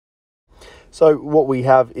So what we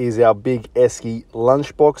have is our big Esky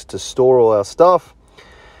lunchbox to store all our stuff.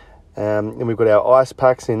 And we've got our ice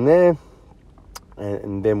packs in there.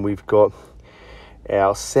 And then we've got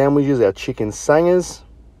our sandwiches, our chicken sangers.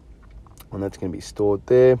 And that's going to be stored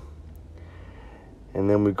there. And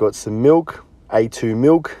then we've got some milk, A2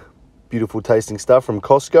 milk. Beautiful tasting stuff from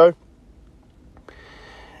Costco.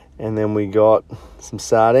 And then we got some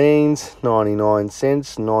sardines, 99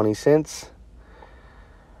 cents, 90 cents.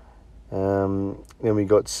 Then we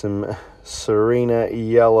got some Serena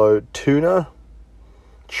yellow tuna,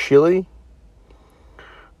 chili.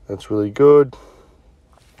 That's really good.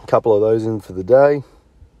 A couple of those in for the day.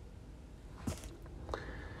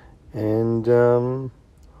 And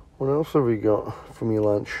what else have we got from your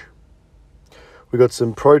lunch? We got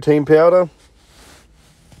some protein powder.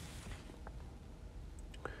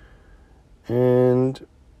 And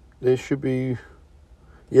there should be,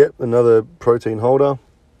 yep, another protein holder.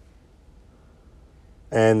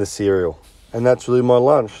 And the cereal. And that's really my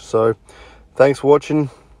lunch. So thanks for watching.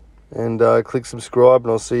 And click subscribe.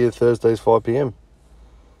 And I'll see you Thursdays 5 p.m.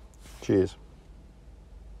 Cheers.